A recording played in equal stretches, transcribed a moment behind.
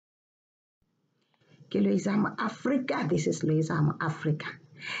Ke Loizama Africa. This is Loizama Africa.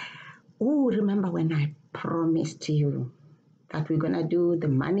 Oh, remember when I promised you that we're going to do the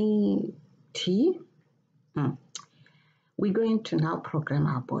money tea? We're going to now program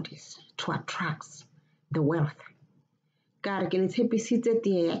our bodies to attract the wealth. Ka re ke le tshepisitse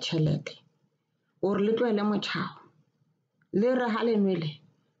tee ya tšhelete or le tloele motšhao le re ha le nwele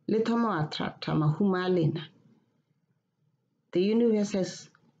le thoma attracta mahuma a lena. The universe has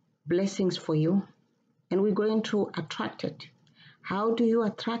blessings for you and we're going to attract it. How do you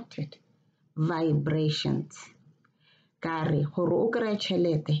attract it? Vibrations. Ka re gore o kry-e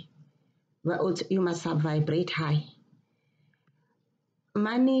tšhelete you must vibrate high.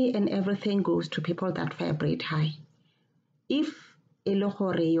 Money and everything goes to people that vibrate high. If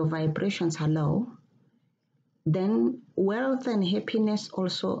your vibrations are low, then wealth and happiness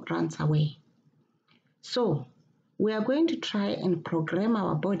also runs away. So we are going to try and program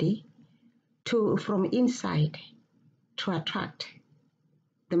our body from inside to attract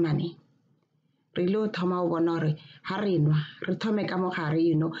the money. From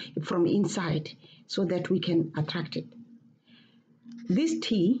inside so that we can attract it. This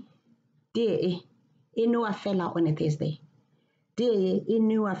tea, a fella on a Thursday.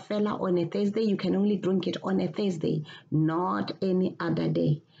 A fella on a Thursday. You can only drink it on a Thursday, not any other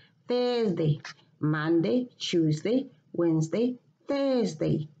day. Thursday, Monday, Tuesday, Wednesday,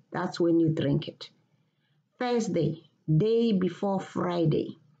 Thursday. That's when you drink it. Thursday, day before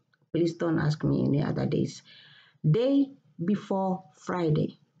Friday. Please don't ask me any other days. Day before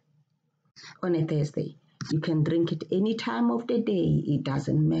Friday on a Thursday. You can drink it any time of the day. It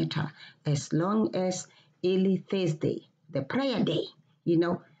doesn't matter as long as early Thursday, the prayer day.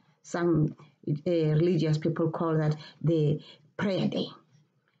 Some religious people call that the prayer day.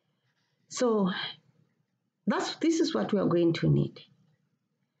 So this is what we are going to need.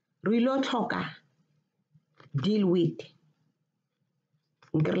 Reload talker. Deal with,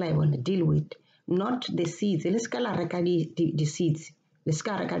 not the seeds. Let's call the seeds. Let's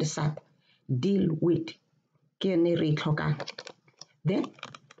call the sap. Deal with. Then you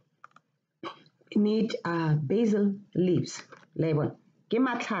need basil leaves. Basil.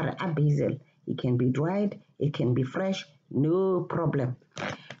 It can be dried. It can be fresh. No problem.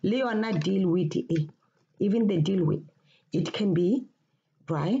 Leona deal with it. Even the deal with. It can be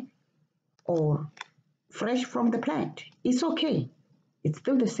dry or fresh from the plant. It's okay. It's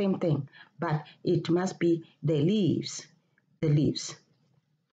still the same thing, but it must be the leaves. The leaves.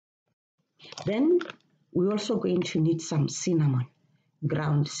 Then we're also going to need some cinnamon,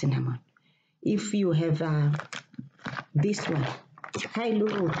 ground cinnamon. If you have this one,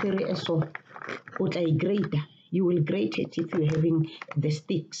 you will grate it if you're having the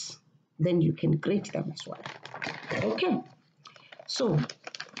sticks. Then you can grate them as well. Okay. So,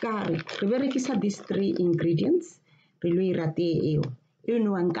 these three ingredients.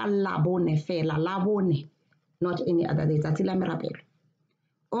 Not any other days.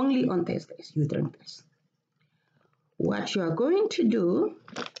 Only on Thursdays you drink this. What you are going to do,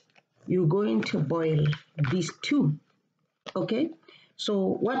 you're going to boil these two. Okay?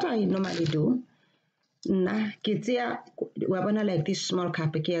 So what I normally do, like this small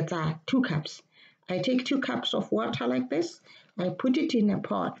cup, 2 cups. I take 2 cups of water like this. I put it in a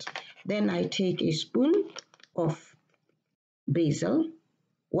pot. Then I take a spoon of basil,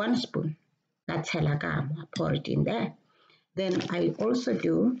 1 spoon. That's halagam. I pour it in there. Then I also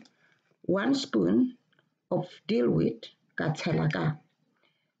do 1 spoon of dill wheat, that's halagam.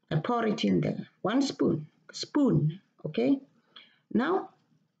 I pour it in there. 1 spoon, okay? Now,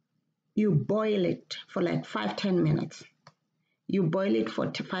 you boil it for like 5-10 minutes. You boil it for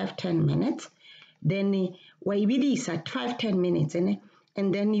 5-10 minutes. Then, at 5-10 minutes,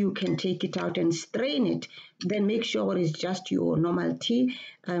 and then you can take it out and strain it. Then make sure it's just your normal tea.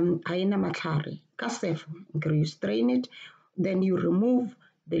 Aina matlhare. You strain it. Then you remove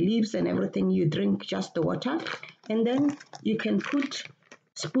the leaves and everything. You drink just the water. And then you can put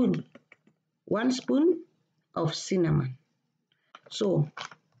 1 spoon of cinnamon. So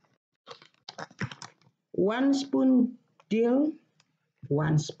 1 spoon dill,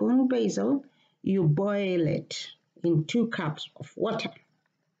 1 spoon basil. You boil it in 2 cups of water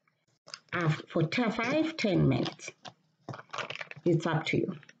for 5-10 minutes. It's up to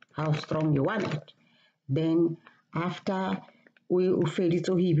you how strong you want it. Then after we fed it,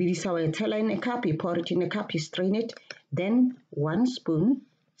 so he really in a cup, you pour it in a cup, you strain it. Then 1 spoon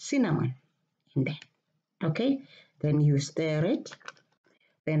cinnamon in there. Okay? Then you stir it.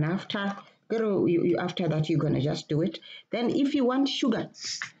 Then after that, you're gonna just do it. Then if you want sugar,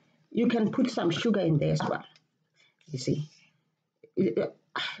 you can put some sugar in there as well. You see,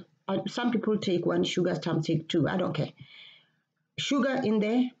 Some people take 1 sugar, some take 2. I don't care. Sugar in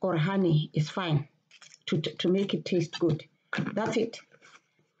there or honey is fine to make it taste good. That's it.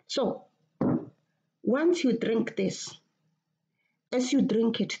 So once you drink this, as you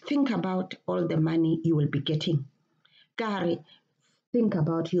drink it, think about all the money you will be getting. Gary, think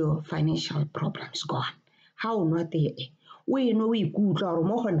about your financial problems gone. How not there? We know we good or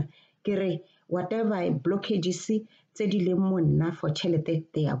more. Whatever blockages for chelete,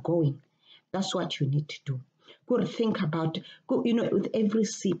 they are going. That's what you need to do. Go think about, with every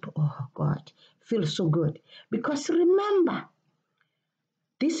sip, oh God, feels so good. Because remember,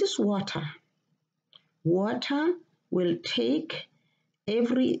 this is water. Water will take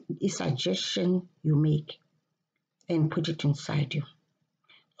every suggestion you make and put it inside you.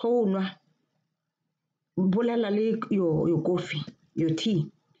 Your coffee, your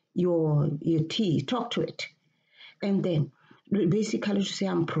tea, talk to it. And then basically to say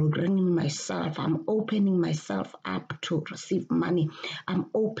I'm programming myself, I'm opening myself up to receive money, I'm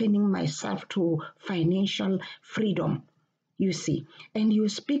opening myself to financial freedom, you see. And you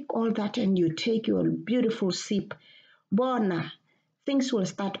speak all that and you take your beautiful sip, Bona, things will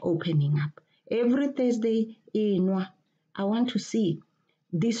start opening up. Every Thursday, I want to see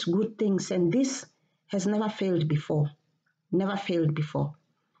these good things, and this has never failed before. Never failed before.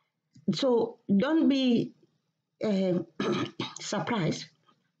 So don't be surprised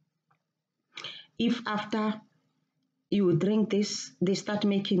if after you drink this, they start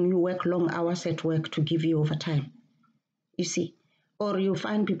making you work long hours at work to give you overtime. You see, or you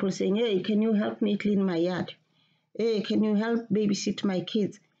find people saying, hey, can you help me clean my yard? Hey, can you help babysit my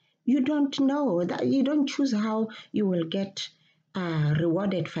kids? You don't know that. You don't choose how you will get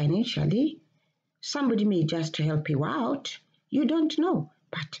rewarded financially. Somebody may just help you out. You don't know,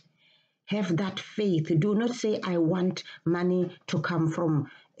 but have that faith. Do not say, I want money to come from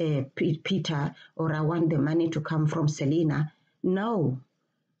Peter, or I want the money to come from Selena. No.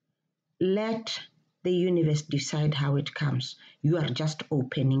 Let the universe decide how it comes. You are just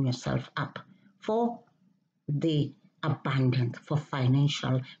opening yourself up for the abundance, for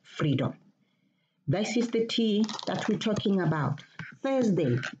financial freedom. This is the tea that we're talking about.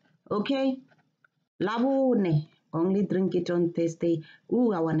 Thursday, okay? Labone, only drink it on Thursday.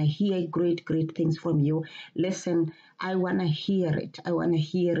 Ooh, I want to hear great things from you. Listen, I want to hear it. I want to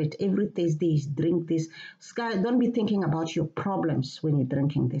hear it. Every Thursday, drink this. Sky, don't be thinking about your problems when you're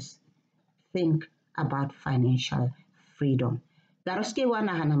drinking this. Think about financial freedom. Daroske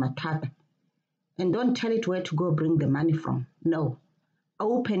wana hana matata. And don't tell it where to go bring the money from. No.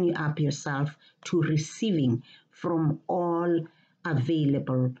 Open you up yourself to receiving from all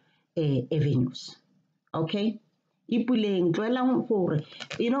available avenues. Okay? The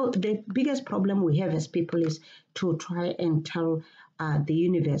biggest problem we have as people is to try and tell the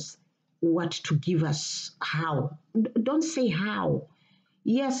universe what to give us, how. Don't say how.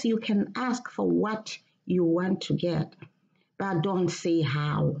 Yes, you can ask for what you want to get, but don't say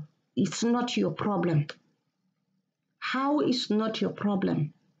how. It's not your problem. How is not your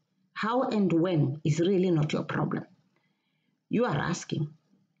problem. How and when is really not your problem. You are asking.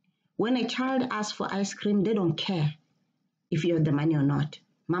 When a child asks for ice cream, they don't care if you have the money or not.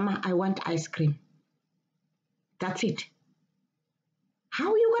 Mama, I want ice cream. That's it.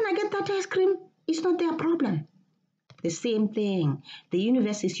 How are you going to get that ice cream? It's not their problem. The same thing. The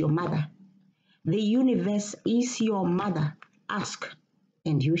universe is your mother. The universe is your mother. Ask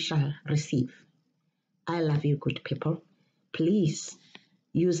and you shall receive. I love you, good people. Please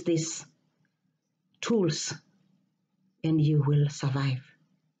use these tools and you will survive.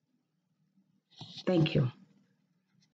 Thank you.